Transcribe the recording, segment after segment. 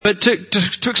But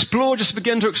to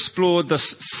begin to explore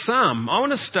this psalm, I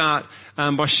want to start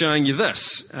by showing you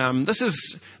this. This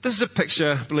is a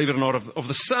picture, believe it or not, of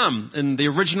the psalm in the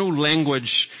original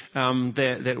language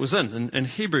that it was in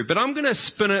Hebrew. But I'm going to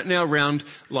spin it now around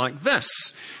like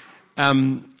this,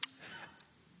 and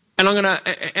I'm going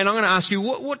to ask you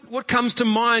what comes to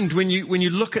mind when you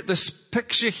look at this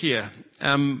picture here.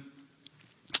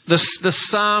 This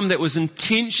psalm that was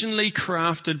intentionally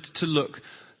crafted to look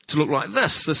like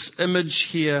this image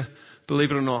here,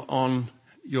 believe it or not, on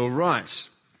your right.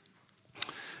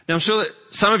 Now, I'm sure that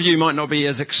some of you might not be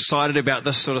as excited about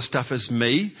this sort of stuff as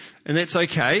me, and that's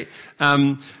okay.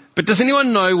 But does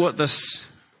anyone know what this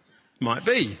might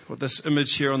be? What this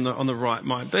image here on the right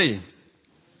might be?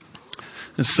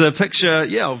 It's a picture,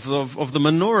 of the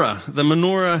menorah. The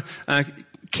menorah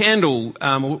candle,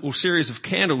 or series of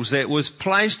candles that was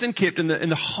placed and kept in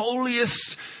the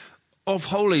holiest of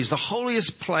holies, the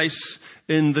holiest place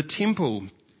in the temple,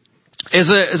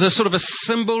 as a sort of a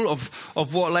symbol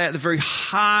of what lay at the very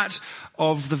heart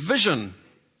of the vision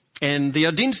and the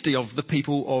identity of the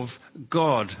people of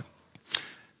God.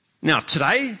 Now,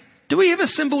 today, do we have a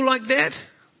symbol like that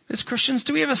as Christians?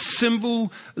 Do we have a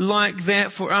symbol like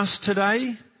that for us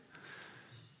today?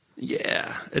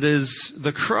 Yeah, it is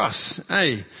the cross,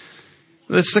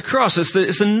 It's the cross. It's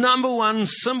the number one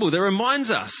symbol that reminds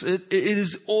us it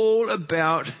is all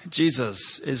about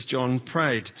Jesus, as John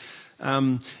prayed.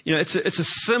 It's a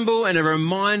symbol and a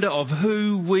reminder of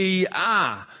who we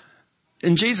are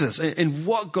in Jesus and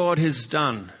what God has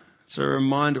done. It's a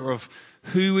reminder of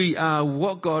who we are,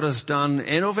 what God has done,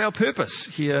 and of our purpose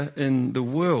here in the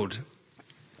world.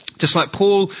 Just like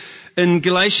Paul in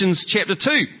Galatians chapter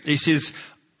 2, he says,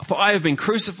 "For I have been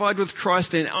crucified with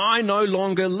Christ, and I no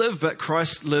longer live, but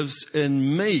Christ lives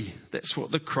in me." That's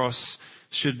what the cross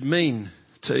should mean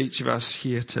to each of us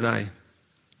here today.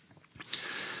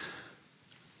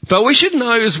 But we should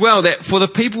know as well that for the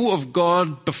people of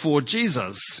God before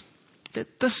Jesus,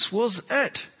 that this was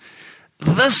it.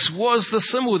 This was the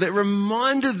symbol that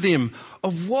reminded them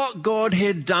of what God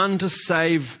had done to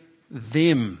save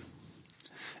them.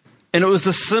 And it was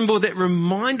the symbol that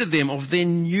reminded them of their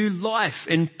new life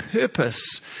and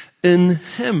purpose in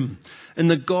Him, in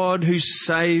the God who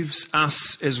saves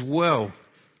us as well.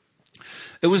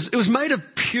 It was made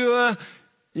of pure,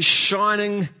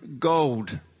 shining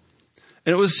gold.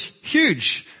 And it was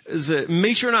huge. It was 1.5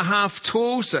 meters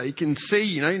tall, so you can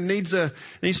see, needs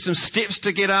some steps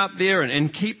to get up there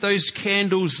and keep those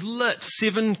candles lit.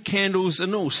 7 candles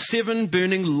in all, 7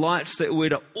 burning lights that were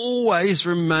to always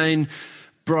remain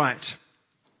bright,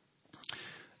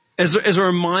 as a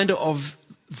reminder of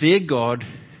their God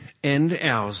and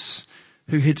ours,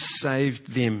 who had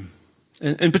saved them.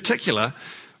 In particular,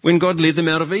 when God led them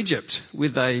out of Egypt, where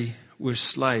they were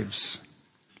slaves.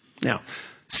 Now,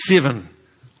 7.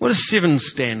 What does 7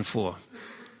 stand for?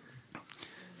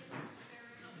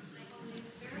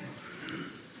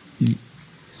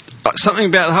 Something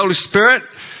about the Holy Spirit.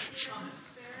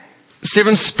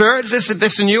 7 spirits,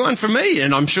 that's a new one for me,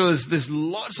 and I'm sure there's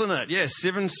lots in it. Yeah,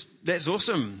 7, that's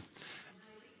awesome.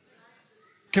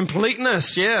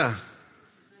 Completeness, yeah.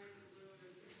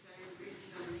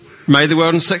 Made the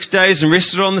world in 6 days and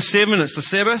rested on the 7. It's the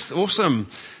Sabbath. Awesome.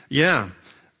 Yeah.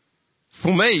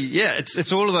 For me, yeah,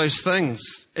 it's all of those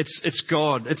things. It's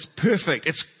God. It's perfect.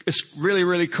 It's really,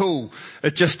 really cool.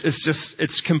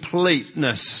 It's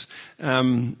completeness.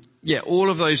 All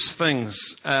of those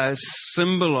things are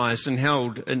symbolized and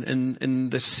held in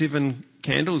the 7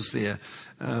 candles there,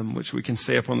 which we can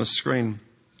see up on the screen.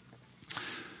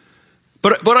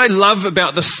 But what I love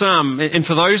about the psalm, and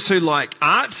for those who like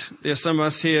art, there are some of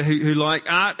us here who like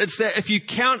art, it's that if you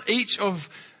count each of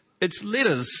its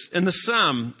letters in the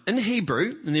psalm in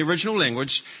Hebrew, in the original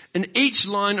language, in each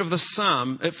line of the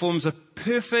psalm, it forms a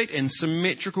perfect and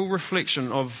symmetrical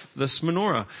reflection of this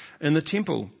menorah in the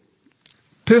temple.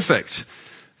 Perfect.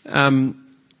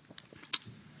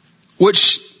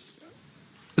 Which,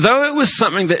 though it was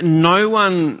something that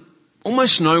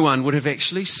almost no one would have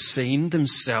actually seen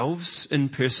themselves in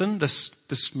person, this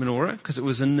menorah, because it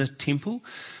was in the temple.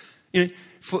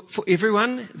 For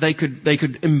everyone, they could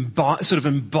imbibe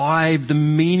the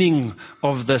meaning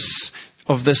of this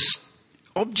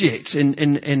object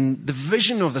and the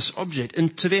vision of this object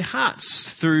into their hearts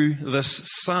through this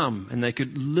psalm, and they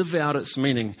could live out its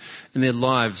meaning in their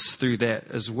lives through that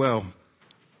as well.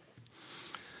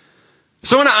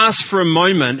 So I want to ask for a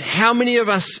moment, how many of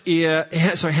us here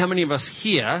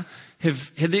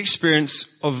have had the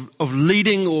experience of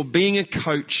leading or being a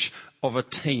coach of a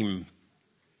team?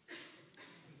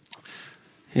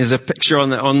 There's a picture on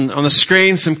the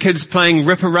screen, some kids playing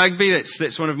Ripper Rugby.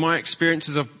 That's one of my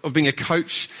experiences of being a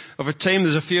coach of a team.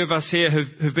 There's a few of us here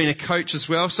who've been a coach as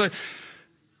well. So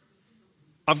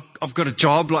I've got a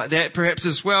job like that perhaps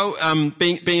as well,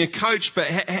 being a coach. But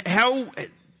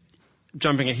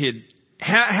jumping ahead,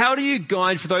 how do you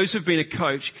guide, for those who've been a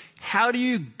coach, how do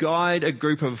you guide a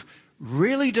group of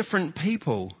really different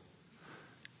people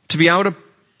to be able to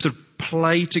sort of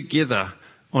play together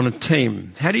on a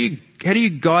team? How do you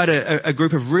guide a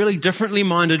group of really differently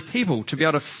minded people to be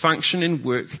able to function and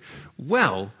work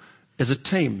well as a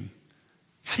team?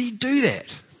 How do you do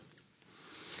that?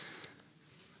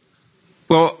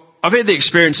 Well, I've had the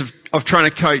experience of trying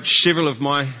to coach several of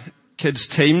my kids'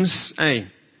 teams. A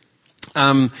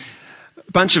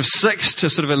bunch of 6 to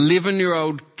sort of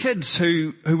 11-year-old kids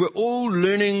who were all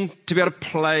learning to be able to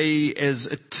play as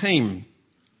a team.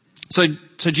 So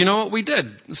do you know what we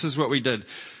did? This is what we did.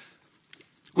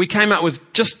 We came up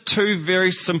with just 2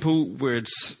 very simple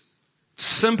words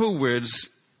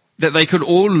that they could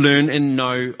all learn and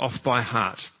know off by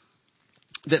heart.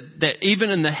 That even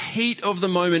in the heat of the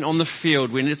moment on the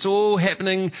field, when it's all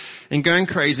happening and going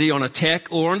crazy on attack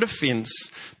or on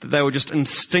defence, that they would just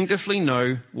instinctively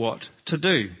know what to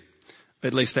do.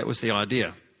 At least that was the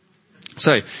idea.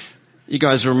 So, you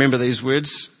guys remember these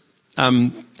words.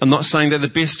 I'm not saying they're the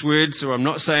best words, or I'm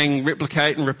not saying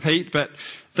replicate and repeat, but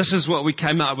this is what we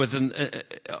came up with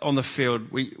on the field.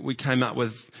 We came up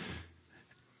with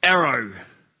arrow.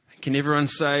 Can everyone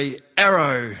say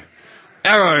arrow?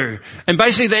 Arrow. And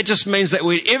basically that just means that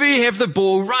whenever you have the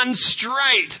ball, run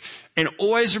straight and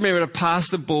always remember to pass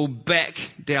the ball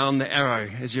back down the arrow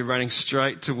as you're running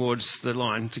straight towards the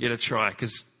line to get a try.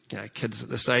 Because kids at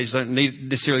this age don't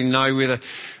necessarily know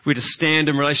where to stand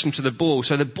in relation to the ball.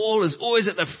 So the ball is always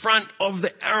at the front of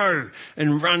the arrow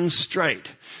and run straight.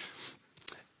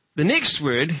 The next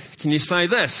word, can you say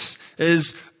this,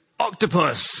 is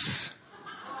octopus.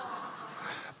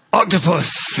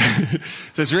 Octopus.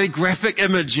 So it's a really graphic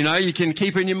image, you can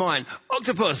keep in your mind.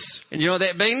 Octopus. And you know what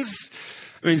that means?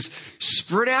 It means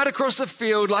spread out across the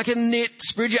field like a net,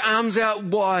 spread your arms out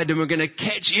wide, and we're going to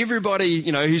catch everybody,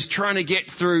 who's trying to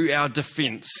get through our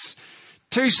defence.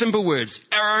 2 simple words,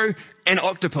 arrow and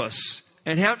octopus.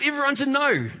 And help everyone to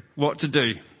know what to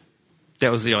do.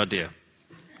 That was the idea.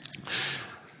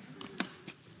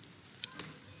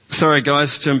 Sorry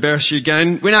guys to embarrass you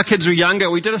again. When our kids were younger,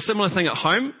 we did a similar thing at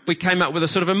home. We came up with a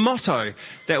sort of a motto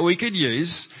that we could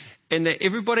use and that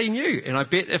everybody knew. And I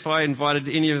bet if I invited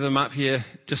any of them up here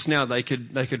just now, they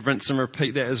could rinse and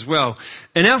repeat that as well.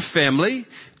 In our family,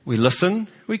 we listen,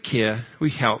 we care,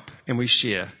 we help, and we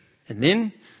share. And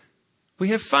then we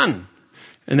have fun.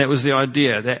 And that was the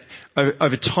idea, that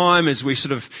over time as we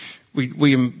sort of we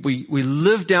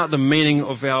lived out the meaning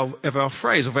of our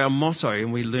phrase, of our motto,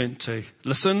 and we learnt to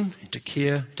listen, to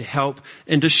care, to help,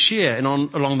 and to share. And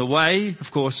along the way,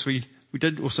 of course, we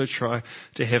did also try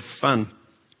to have fun.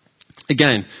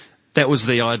 Again, that was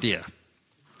the idea.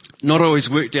 Not always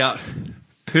worked out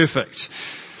perfect.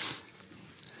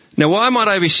 Now, why might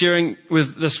I be sharing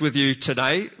this with you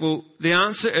today? Well, the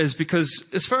answer is because,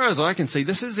 as far as I can see,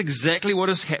 this is exactly what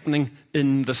is happening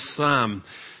in the psalm.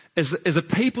 As the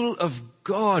people of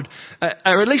God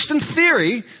are, at least in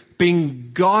theory,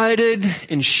 being guided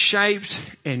and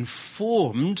shaped and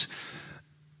formed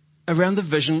around the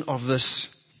vision of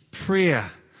this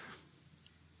prayer.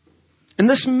 And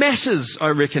this matters, I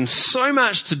reckon, so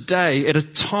much today at a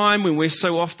time when we're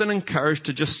so often encouraged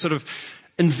to just sort of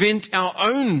invent our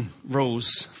own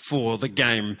rules for the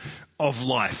game of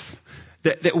life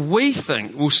that we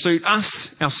think will suit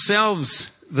us,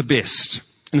 ourselves, the best,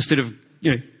 instead of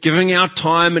giving our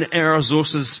time and our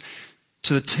resources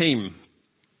to the team.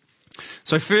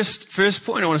 So first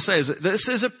point I want to say is that this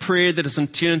is a prayer that is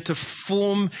intended to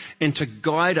form and to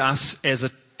guide us as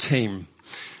a team.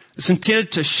 It's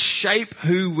intended to shape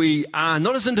who we are,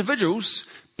 not as individuals,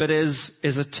 but as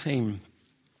a team.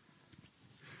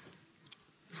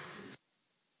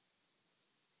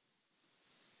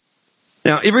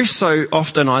 Now, every so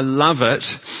often I love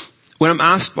it when I'm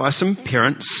asked by some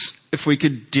parents if we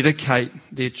could dedicate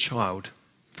their child,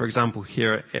 for example,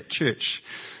 here at church.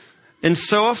 And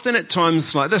so often at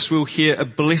times like this, we'll hear a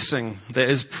blessing that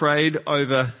is prayed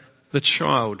over the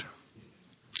child.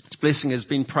 This blessing has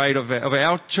been prayed over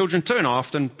our children too, and I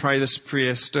often pray this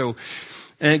prayer still.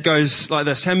 And it goes like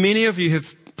this. How many of you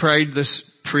have prayed this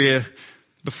prayer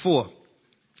before?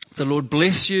 The Lord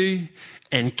bless you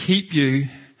and keep you.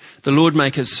 The Lord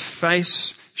make his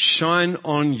face shine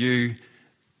on you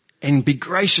and be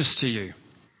gracious to you.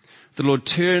 The Lord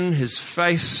turn his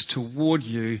face toward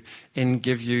you and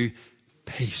give you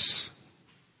peace.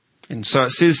 And so it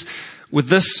says, With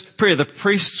this prayer, the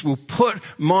priests will put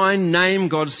my name,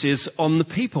 God says, on the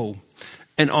people,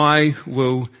 and I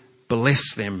will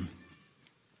bless them.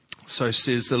 So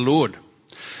says the Lord.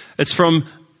 It's from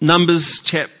Numbers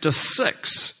chapter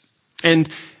 6. And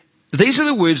these are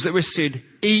the words that were said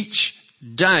each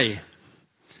day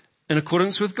in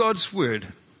accordance with God's word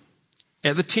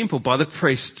at the temple by the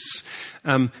priests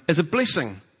as a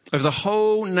blessing over the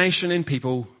whole nation and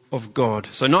people of God.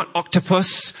 So not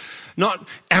octopus, not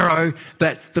arrow,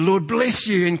 but the Lord bless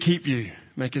you and keep you.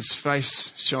 Make his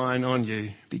face shine on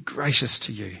you, be gracious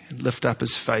to you, and lift up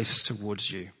his face towards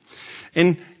you.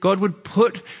 And God would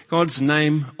put God's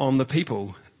name on the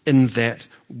people in that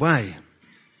way,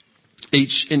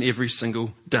 each and every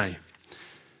single day.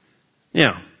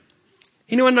 Now,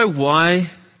 anyone know why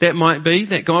that might be,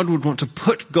 that God would want to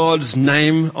put God's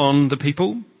name on the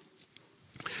people?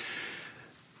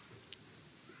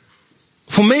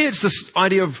 For me, it's this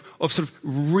idea of sort of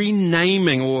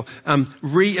renaming or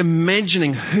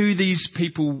reimagining who these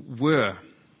people were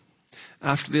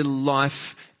after their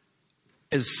life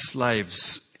as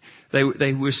slaves.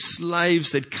 They were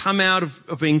slaves. They'd come out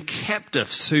of being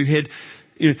captives who had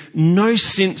no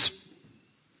sense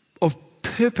of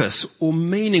purpose or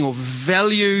meaning or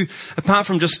value apart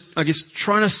from just, I guess,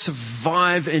 trying to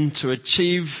survive and to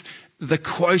achieve the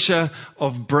quota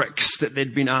of bricks that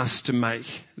they'd been asked to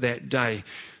make that day.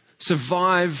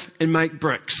 Survive and make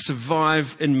bricks.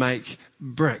 Survive and make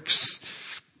bricks.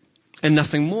 And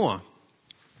nothing more.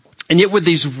 And yet with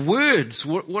these words,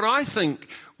 what I think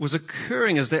was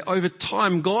occurring is that over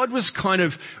time, God was kind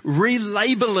of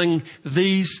relabeling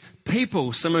these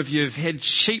people. Some of you have had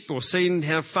sheep or seen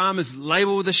how farmers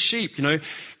label the sheep.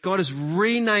 God is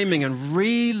renaming and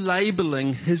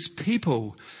relabeling his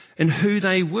people and who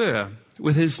they were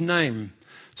with his name.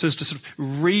 So as to sort of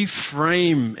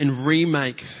reframe and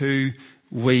remake who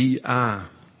we are.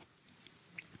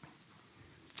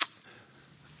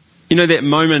 That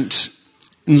moment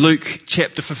in Luke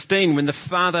chapter 15 when the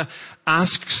father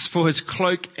asks for his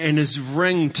cloak and his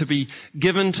ring to be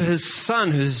given to his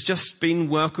son who has just been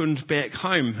welcomed back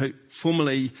home, who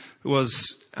formerly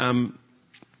was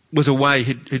away,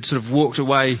 he'd sort of walked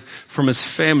away from his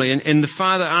family. And the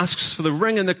father asks for the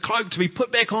ring and the cloak to be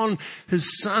put back on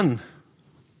his son.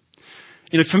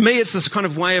 For me, it's this kind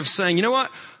of way of saying, you know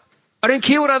what? I don't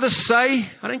care what others say.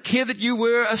 I don't care that you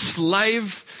were a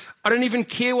slave. I don't even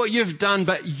care what you've done,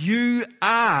 but you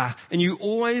are, and you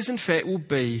always, in fact, will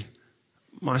be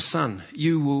my son.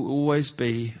 You will always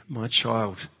be my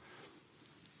child.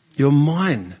 You're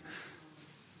mine.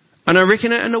 And I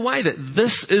reckon in a way that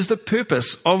this is the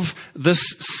purpose of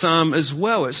this psalm as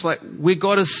well. It's like where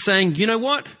God is saying, you know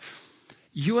what?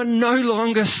 You are no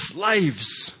longer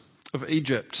slaves of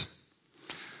Egypt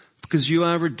because you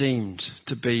are redeemed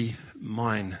to be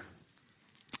mine.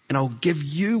 And I'll give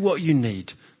you what you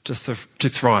need to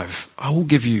thrive. I will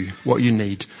give you what you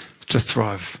need to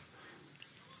thrive.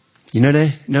 You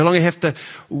no longer have to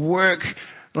work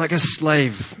like a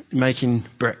slave making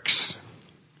bricks.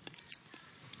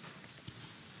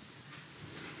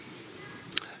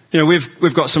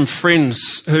 We've got some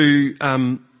friends who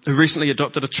recently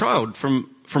adopted a child from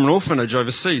an orphanage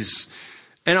overseas,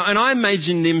 and I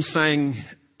imagine them saying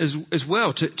as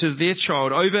well to their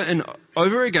child over and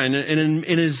over again, and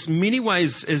in as many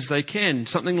ways as they can,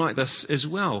 something like this as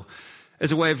well,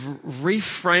 as a way of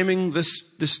reframing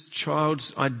this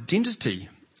child's identity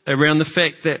around the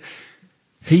fact that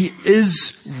he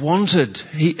is wanted,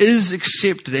 he is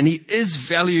accepted, and he is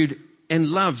valued and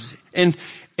loved, and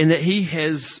that he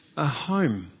has a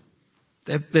home.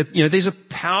 These are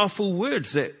powerful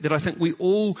words that I think we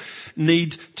all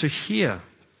need to hear.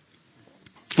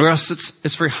 Or else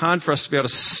it's very hard for us to be able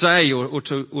to say or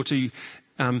to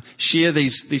share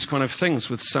these kind of things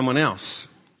with someone else.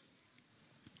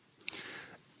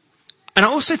 And I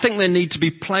also think they need to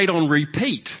be played on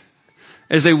repeat,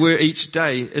 as they were each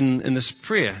day in this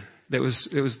prayer. It was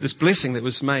this blessing that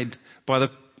was made by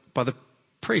the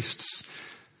priests.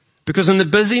 Because in the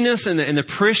busyness and the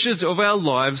pressures of our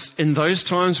lives, and those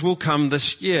times will come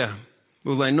this year,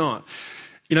 will they not?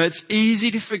 It's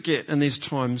easy to forget in these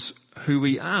times who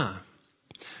we are.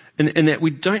 And that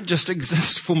we don't just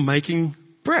exist for making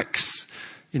bricks.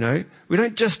 We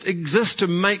don't just exist to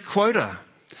make quota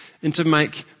and to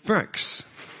make bricks.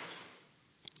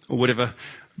 Or whatever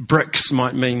bricks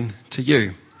might mean to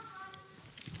you.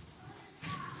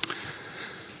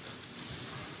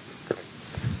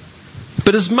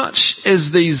 But as much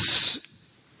as these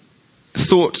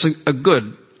thoughts are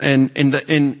good, and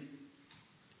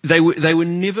they were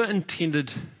never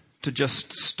intended to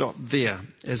just stop there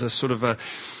as a sort of a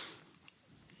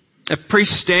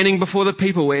priest standing before the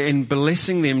people and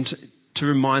blessing them to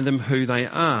remind them who they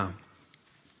are.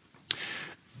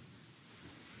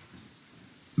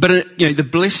 But the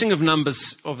blessing of number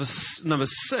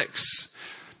 6,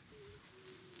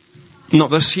 not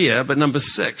this year, but number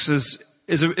 6 is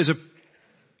a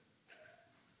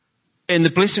and the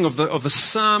blessing of the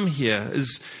psalm here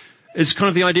is kind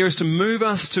of the idea is to move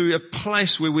us to a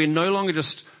place where we're no longer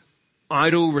just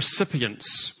idle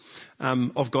recipients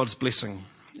of God's blessing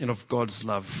and of God's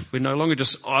love. We're no longer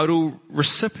just idle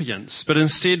recipients, but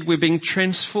instead we're being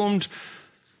transformed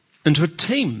into a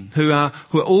team who are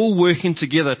all working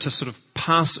together to sort of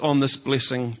pass on this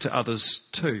blessing to others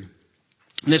too.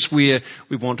 And that's where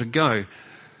we want to go.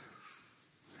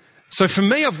 So for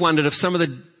me, I've wondered if some of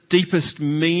the deepest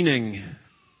meaning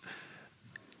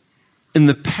in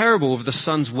the parable of the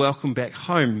son's welcome back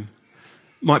home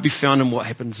might be found in what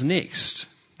happens next.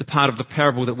 The part of the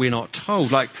parable that we're not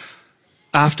told. Like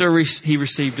after he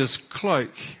received his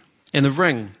cloak and the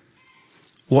ring,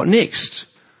 what next?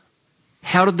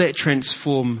 How did that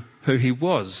transform who he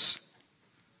was?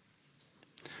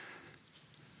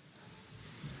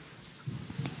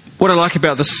 What I like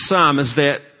about the psalm is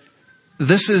that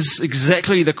this is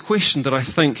exactly the question that I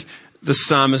think the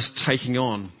psalm is taking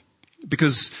on.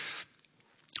 Because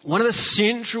one of the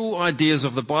central ideas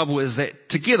of the Bible is that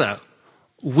together,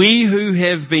 we who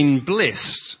have been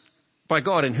blessed by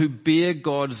God and who bear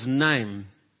God's name,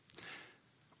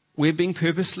 we're being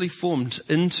purposely formed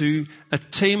into a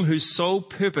team whose sole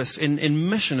purpose and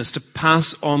mission is to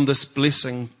pass on this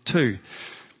blessing to,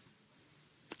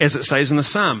 as it says in the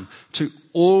psalm, to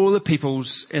all the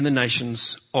peoples and the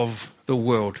nations of the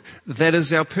world. That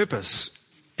is our purpose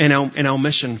and our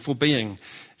mission for being.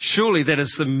 Surely that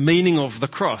is the meaning of the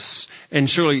cross, and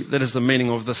surely that is the meaning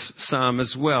of this psalm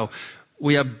as well.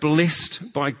 We are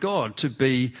blessed by God to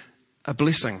be a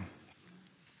blessing.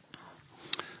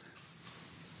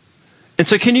 And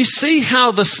so can you see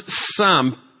how this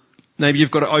psalm, maybe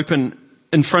you've got it open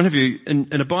in front of you in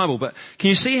a Bible, but can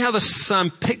you see how this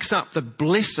psalm picks up the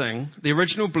blessing, the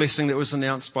original blessing that was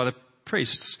announced by the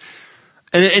priests,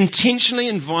 and it intentionally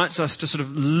invites us to sort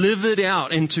of live it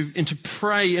out and to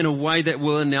pray in a way that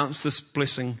will announce this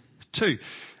blessing too.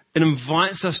 It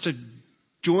invites us to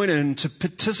join in, to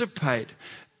participate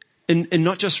in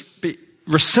not just be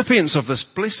recipients of this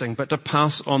blessing, but to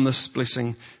pass on this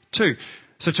blessing too.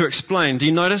 So to explain, do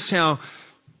you notice how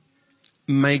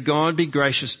may God be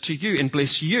gracious to you and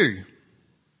bless you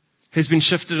has been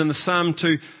shifted in the psalm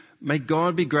to may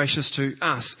God be gracious to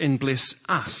us and bless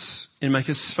us and make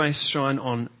his face shine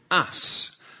on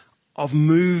us. I've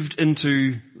moved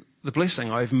into the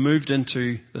blessing. I've moved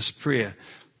into this prayer.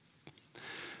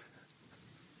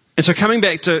 And so coming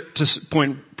back to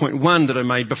point 1 that I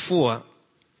made before,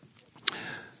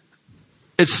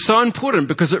 it's so important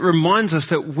because it reminds us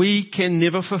that we can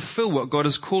never fulfill what God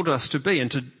has called us to be and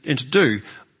to do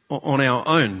on our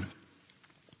own.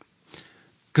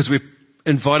 Because we're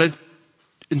invited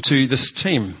into this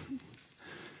team.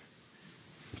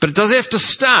 But it does have to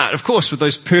start, of course, with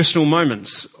those personal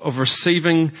moments of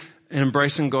receiving and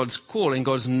embracing God's call and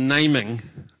God's naming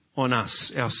on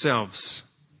us, ourselves.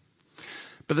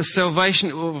 But the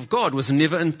salvation of God was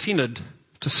never intended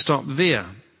to stop there.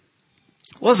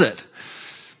 Was it?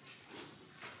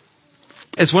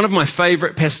 As one of my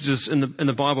favourite passages in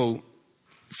the Bible,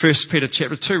 1 Peter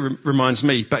chapter 2 reminds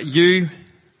me, but you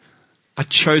are a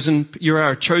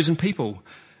chosen people,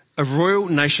 a royal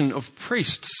nation of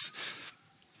priests.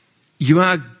 You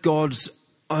are God's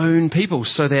own people,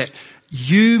 so that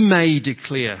you may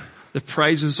declare the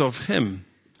praises of him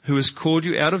who has called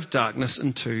you out of darkness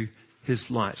into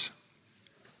his light.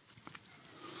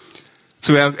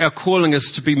 So our calling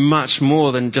is to be much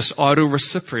more than just idle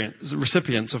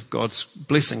recipients of God's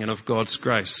blessing and of God's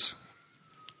grace.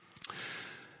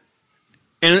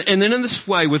 And then in this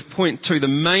way, with point 2, the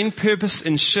main purpose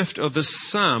and shift of this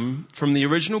psalm from the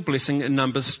original blessing in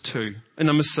number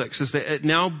 6 is that it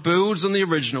now builds on the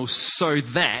original so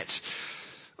that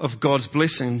of God's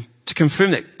blessing to confirm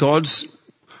that God's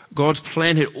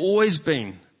plan had always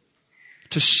been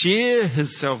to share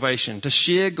his salvation, to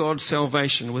share God's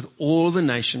salvation with all the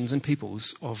nations and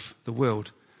peoples of the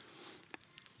world.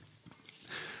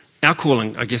 Our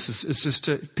calling, I guess, is just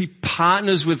to be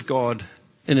partners with God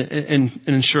in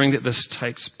ensuring that this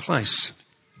takes place.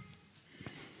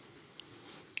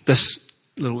 This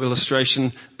little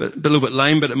illustration, but a little bit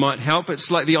lame, but it might help. It's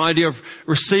like the idea of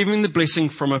receiving the blessing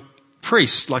from a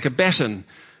priest, like a baton,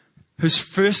 who's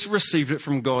first received it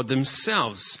from God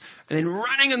themselves, and then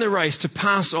running in the race to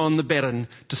pass on the baton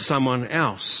to someone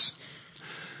else.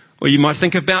 Or you might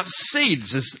think about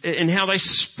seeds and how they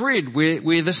spread,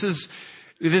 where this is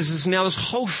there's now this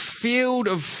whole field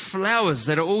of flowers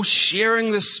that are all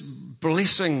sharing this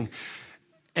blessing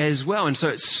as well. And so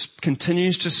it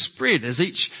continues to spread as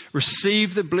each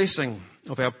receive the blessing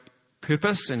of our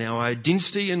purpose and our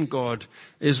identity in God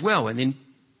as well, and then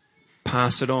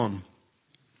pass it on.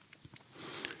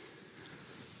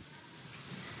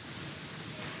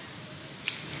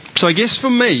 So I guess for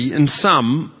me and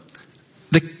some,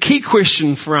 the key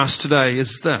question for us today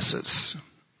is this.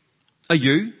 Are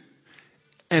you,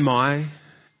 am I,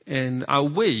 and are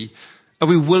we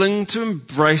willing to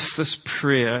embrace this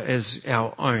prayer as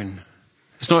our own?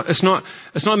 It's not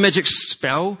a magic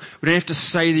spell. We don't have to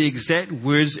say the exact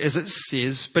words as it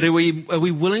says, but are we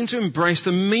willing to embrace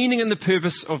the meaning and the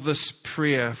purpose of this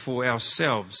prayer for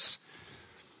ourselves?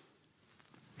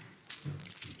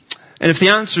 And if the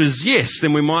answer is yes,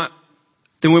 then we might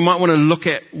want to look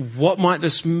at what might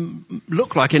this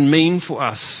look like and mean for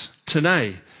us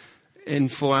today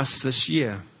and for us this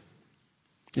year.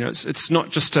 It's not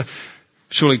just to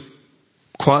surely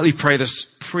quietly pray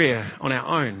this prayer on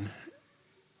our own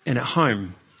and at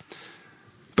home,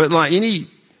 but like any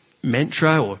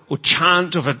mantra or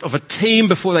chant of a team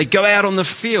before they go out on the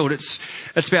field, it's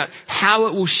about how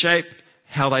it will shape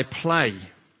how they play.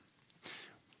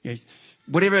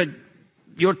 Whatever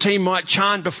your team might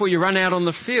chant before you run out on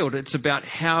the field, it's about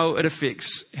how it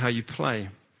affects how you play.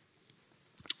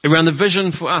 Around the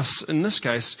vision for us in this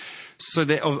case, so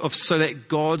that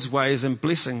God's ways and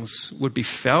blessings would be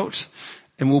felt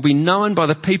and will be known by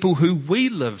the people who we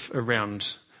live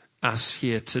around us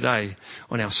here today,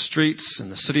 on our streets, in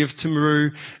the city of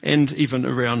Timaru, and even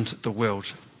around the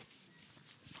world.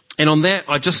 And on that,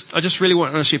 I just really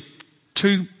want to share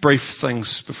two brief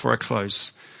things before I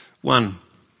close. One,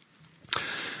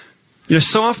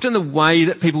 so often the way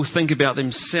that people think about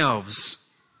themselves,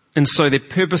 and so their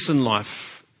purpose in life,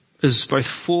 is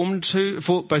both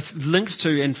linked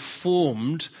to and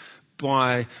formed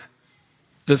by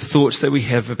the thoughts that we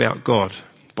have about God,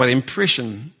 by the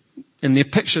impression and the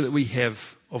picture that we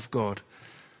have of God.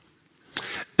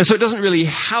 And so it doesn't really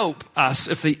help us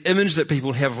if the image that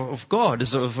people have of God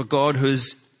is of a God who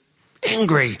is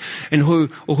angry and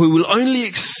who will only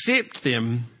accept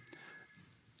them,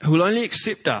 who will only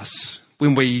accept us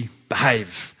when we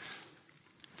behave.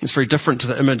 It's very different to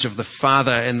the image of the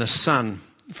Father and the Son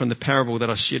from the parable that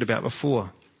I shared about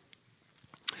before.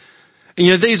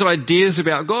 And these ideas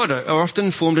about God are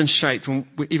often formed and shaped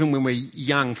even when we're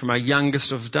young, from our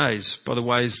youngest of days, by the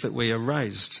ways that we are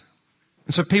raised.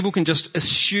 And so people can just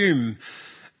assume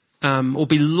or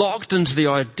be locked into the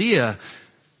idea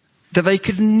that they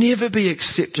could never be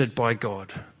accepted by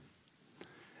God,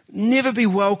 never be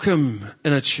welcome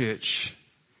in a church,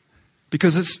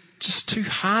 because it's just too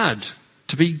hard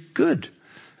to be good,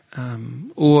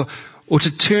 or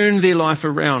to turn their life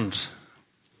around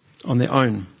on their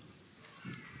own.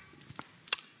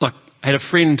 Like, I had a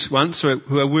friend once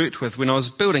who I worked with when I was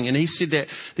building, and he said that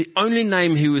the only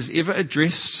name he was ever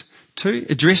addressed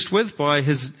with by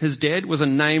his dad was a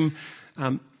name,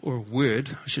 or a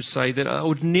word, I should say, that I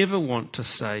would never want to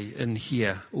say in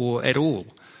here or at all.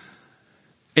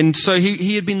 And so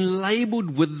he had been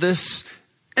labelled with this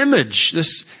image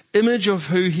of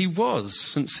who he was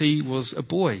since he was a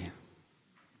boy.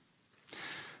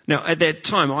 Now, at that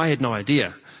time, I had no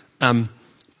idea.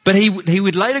 But he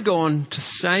would later go on to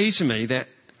say to me that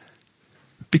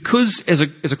because as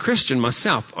a Christian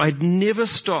myself, I'd never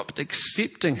stopped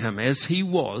accepting him as he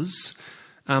was,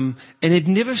 and had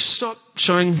never stopped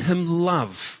showing him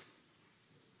love,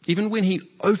 even when he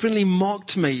openly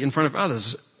mocked me in front of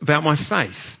others about my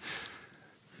faith.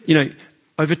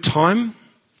 Over time,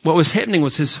 what was happening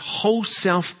was his whole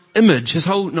self-image, his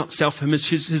whole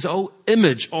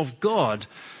image of God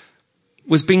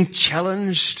was being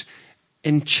challenged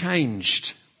and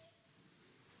changed.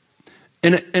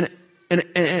 And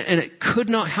it could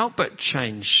not help but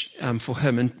change for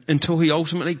him until he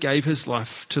ultimately gave his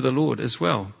life to the Lord as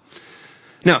well.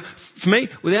 Now, for me,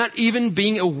 without even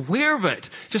being aware of it,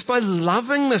 just by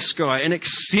loving this guy and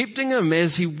accepting him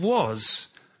as he was,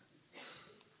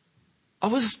 I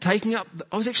was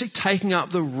actually taking up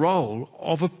the role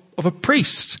of a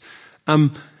priest,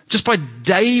 just by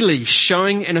daily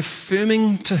showing and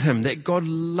affirming to him that God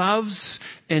loves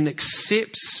and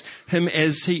accepts him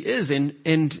as he is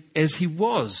and as he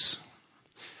was.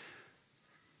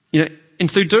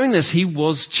 And through doing this, he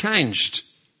was changed.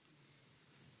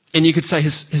 And you could say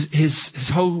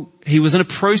he was in a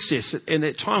process in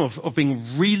that time of being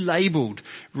relabeled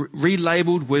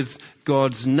with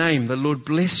God's name. The Lord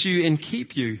bless you and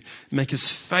keep you, make his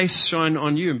face shine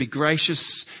on you and be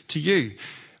gracious to you.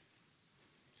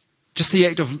 Just the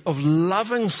act of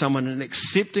loving someone and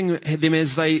accepting them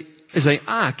as they as they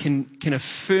are, can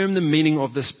affirm the meaning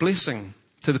of this blessing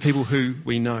to the people who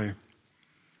we know.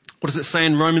 What does it say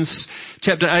in Romans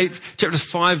chapter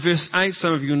 5, verse 8?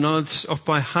 Some of you know this off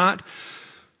by heart.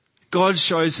 God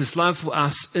shows his love for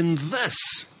us in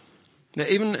this. Now,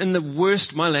 even in the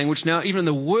worst, my language now, even in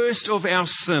the worst of our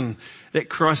sin, that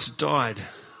Christ died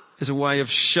as a way of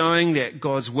showing that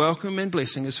God's welcome and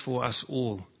blessing is for us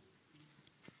all.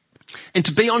 And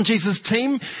to be on Jesus'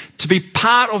 team, to be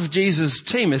part of Jesus'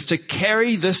 team, is to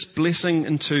carry this blessing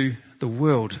into the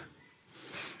world,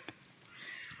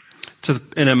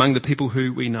 and among the people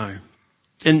who we know.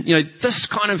 And, this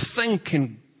kind of thing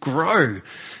can grow,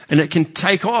 and it can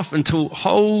take off until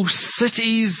whole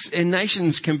cities and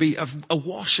nations can be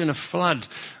awash in a flood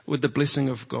with the blessing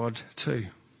of God too.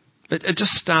 But it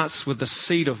just starts with the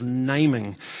seed of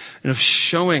naming and of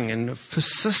showing and of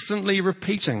persistently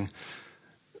repeating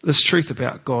this truth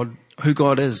about God, who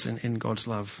God is and God's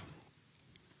love.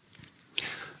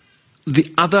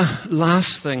 The other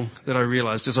last thing that I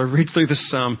realized as I read through this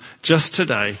psalm just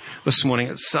this morning,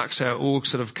 it sucks how it all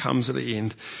sort of comes at the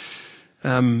end.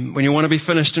 When you want to be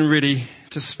finished and ready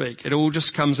to speak, it all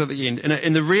just comes at the end.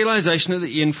 And the realization at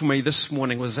the end for me this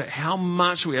morning was that how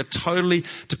much we are totally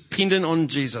dependent on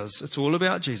Jesus. It's all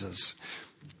about Jesus.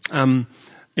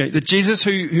 The Jesus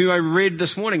who I read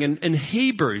this morning in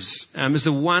Hebrews is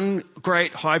the one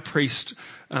great high priest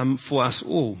for us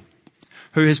all,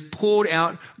 who has poured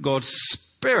out God's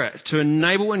Spirit to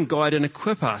enable and guide and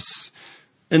equip us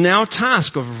in our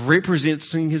task of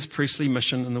representing his priestly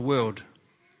mission in the world.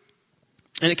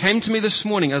 And it came to me this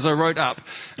morning as I wrote up,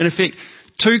 in effect,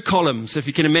 2 columns. If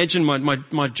you can imagine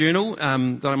my journal,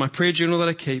 my prayer journal that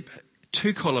I keep,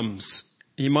 2 columns.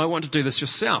 You might want to do this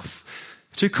yourself.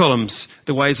 2 columns,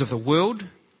 the ways of the world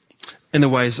and the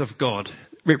ways of God,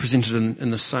 represented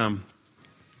in the psalm.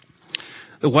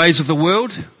 The ways of the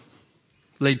world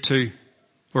lead to,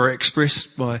 or are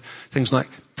expressed by things like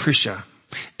pressure,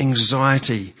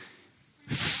 anxiety,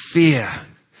 fear,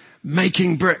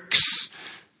 making bricks,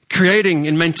 creating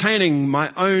and maintaining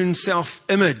my own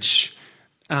self-image,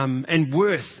 and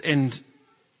worth and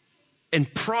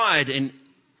pride and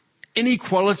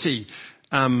inequality,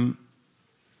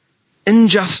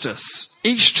 injustice,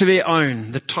 each to their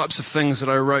own, the types of things that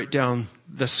I wrote down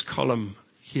this column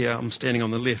here. I'm standing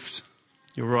on the left.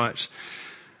 You're right.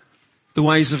 The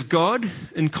ways of God,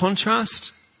 in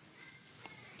contrast,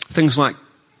 things like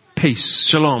peace,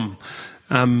 shalom.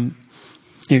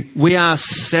 We are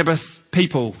Sabbath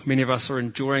people. Many of us are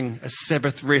enjoying a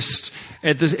Sabbath rest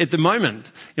at the moment.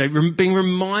 Being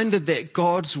reminded that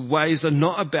God's ways are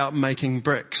not about making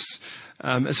bricks.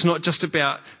 It's not just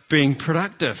about being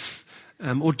productive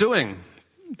or doing,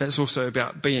 but it's also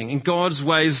about being. In God's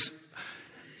ways,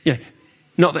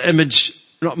 not the image,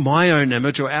 not my own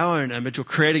image or our own image or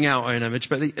creating our own image,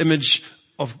 but the image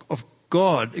of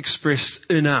God expressed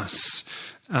in us.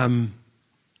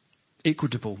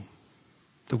 Equitable.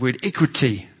 The word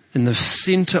equity in the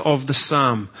center of the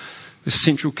psalm, the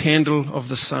central candle of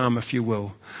the psalm, if you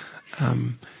will.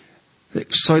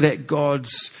 So that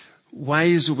God's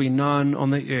ways will be known on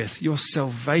the earth. Your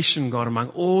salvation, God, among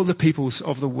all the peoples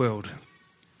of the world.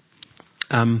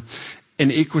 In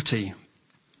equity.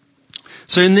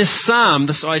 So in this psalm,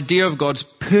 this idea of God's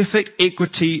perfect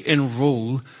equity and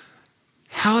rule,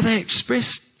 how are they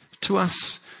expressed to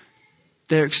us?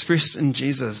 They're expressed in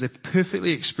Jesus. They're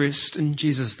perfectly expressed in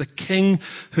Jesus, the King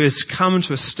who has come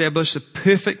to establish the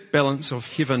perfect balance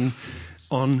of heaven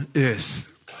on earth.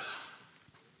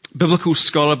 Biblical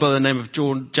scholar by the name of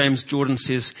James Jordan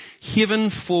says, heaven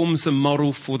forms the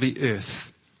model for the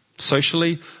earth,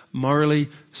 socially, morally,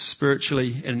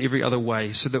 spiritually, and in every other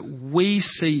way, so what we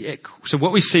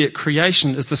see at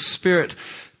creation is the Spirit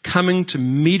coming to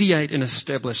mediate and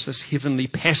establish this heavenly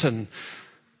pattern.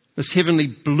 This heavenly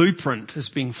blueprint is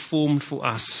being formed for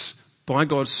us by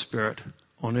God's Spirit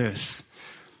on earth.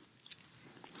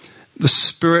 The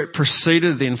Spirit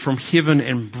proceeded then from heaven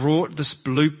and brought this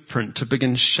blueprint to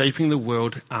begin shaping the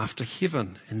world after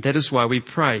heaven. And that is why we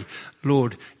pray,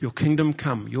 Lord, your kingdom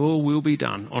come, your will be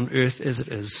done on earth as it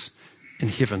is in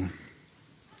heaven.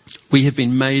 We have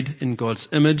been made in God's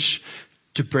image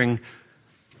to bring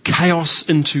chaos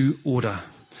into order,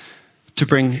 to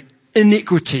bring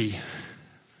inequity,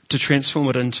 to transform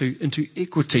it into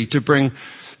equity, to bring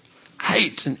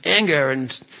hate and anger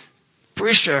and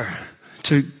pressure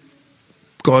to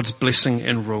God's blessing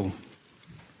and rule.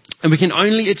 And we can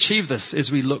only achieve this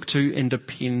as we look to and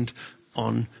depend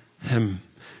on Him,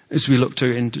 as we look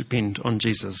to and depend on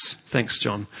Jesus. Thanks,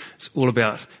 John. It's all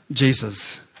about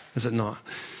Jesus, is it not?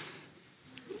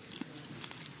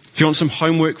 If you want some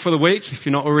homework for the week, if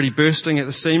you're not already bursting at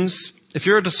the seams, If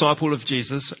you're a disciple of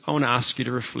Jesus, I want to ask you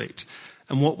to reflect.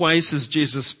 In what ways has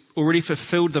Jesus already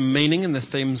fulfilled the meaning and the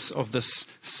themes of this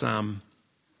psalm?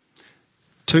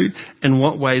 2, in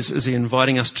what ways is he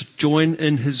inviting us to join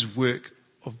in his work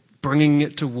of bringing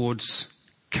it towards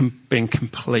being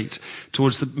complete,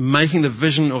 towards making the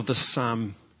vision of the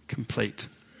psalm complete?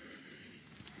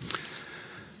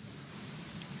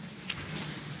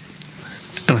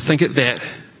 And I think at that,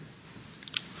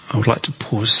 I would like to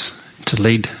pause to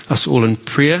lead us all in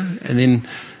prayer, and then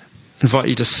invite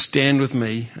you to stand with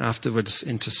me afterwards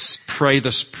and to pray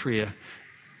this prayer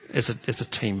as a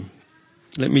team.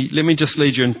 Let me just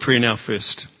lead you in prayer now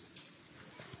first.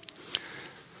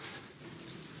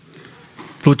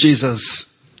 Lord Jesus,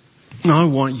 I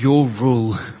want your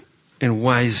rule and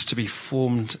ways to be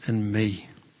formed in me.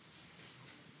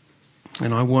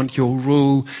 And I want your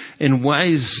rule and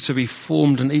ways to be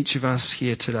formed in each of us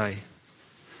here today.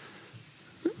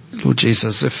 Lord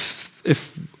Jesus,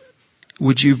 if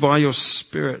would you by your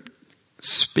Spirit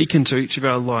speak into each of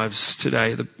our lives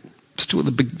today, still at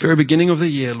the very beginning of the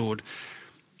year, Lord.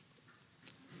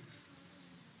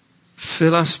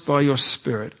 Fill us by your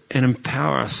Spirit and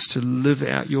empower us to live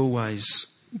out your ways,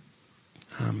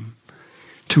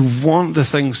 to want the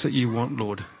things that you want,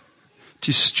 Lord,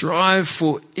 to strive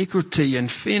for equity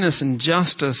and fairness and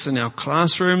justice in our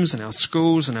classrooms, in our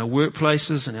schools, in our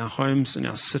workplaces, in our homes, in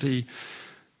our city,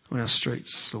 on our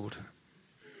streets, Lord.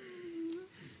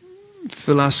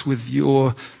 Fill us with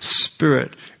your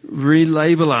Spirit.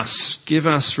 Relabel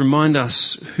us. Remind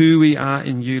us who we are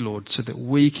in you, Lord, so that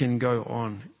we can go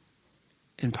on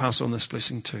and pass on this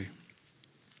blessing too.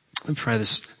 We pray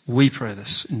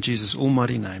this in Jesus'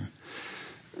 almighty name.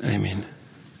 Amen.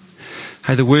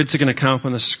 Hey, the words are going to come up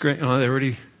on the screen. Oh,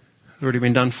 they've already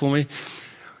been done for me.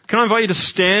 Can I invite you to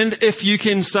stand? If you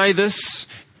can say this,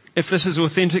 if this is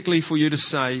authentically for you to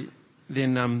say,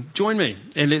 then join me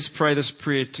and let's pray this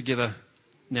prayer together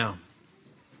now.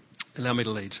 Allow me to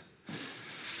lead.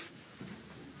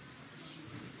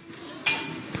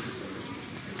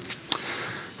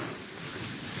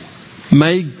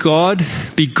 May God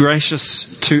be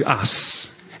gracious to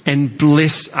us and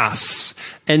bless us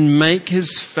and make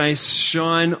his face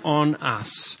shine on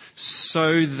us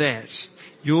so that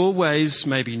your ways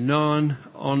may be known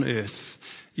on earth,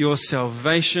 your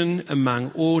salvation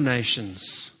among all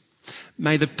nations.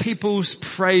 May the peoples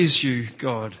praise you,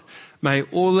 God. May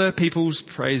all the peoples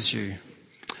praise you.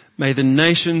 May the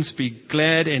nations be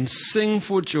glad and sing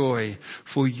for joy,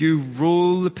 for you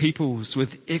rule the peoples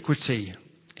with equity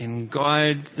and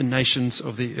guide the nations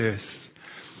of the earth.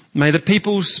 May the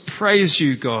peoples praise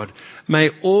you, God. May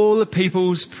all the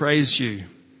peoples praise you.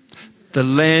 The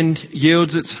land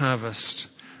yields its harvest.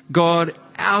 God,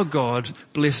 our God,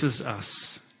 blesses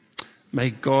us.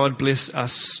 May God bless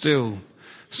us still,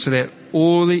 so that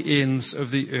all the ends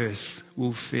of the earth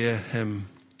will fear him.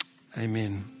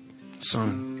 Amen.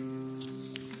 Simon.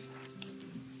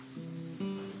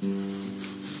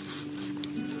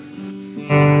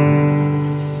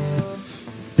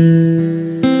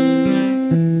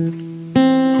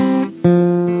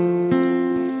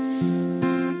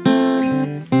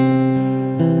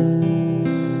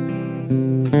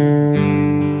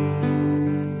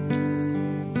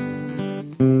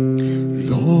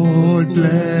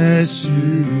 Bless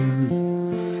you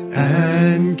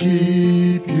and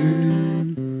keep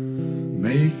you.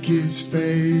 Make his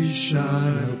face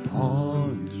shine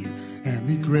upon you and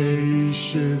be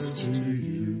gracious to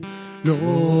you.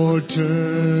 Lord,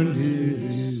 turn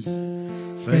his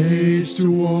face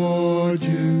toward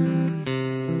you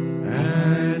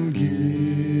and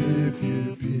give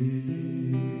you peace.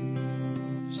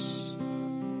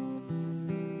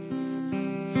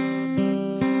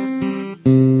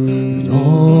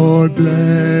 Lord,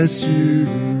 bless you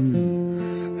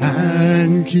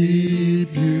and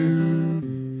keep you.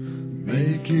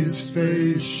 Make his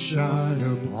face shine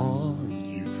upon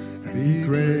you and be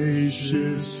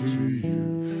gracious to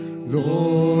you.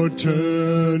 Lord,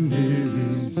 turn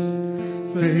his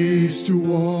face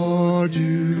toward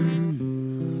you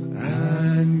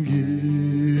and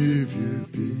give you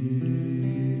peace.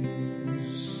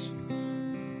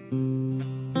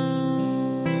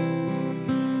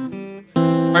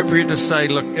 Appropriate to say,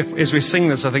 look, as we sing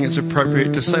this, I think it's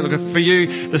appropriate to say, look, if for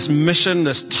you this mission,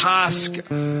 this task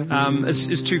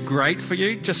is too great for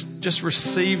you, just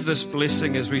receive this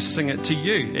blessing as we sing it to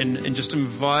you, and just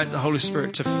invite the Holy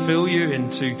Spirit to fill you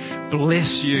and to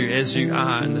bless you as you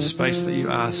are in the space that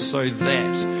you are, so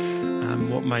that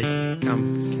what may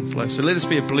come can flow. So let this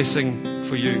be a blessing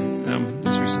for you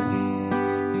as we sing.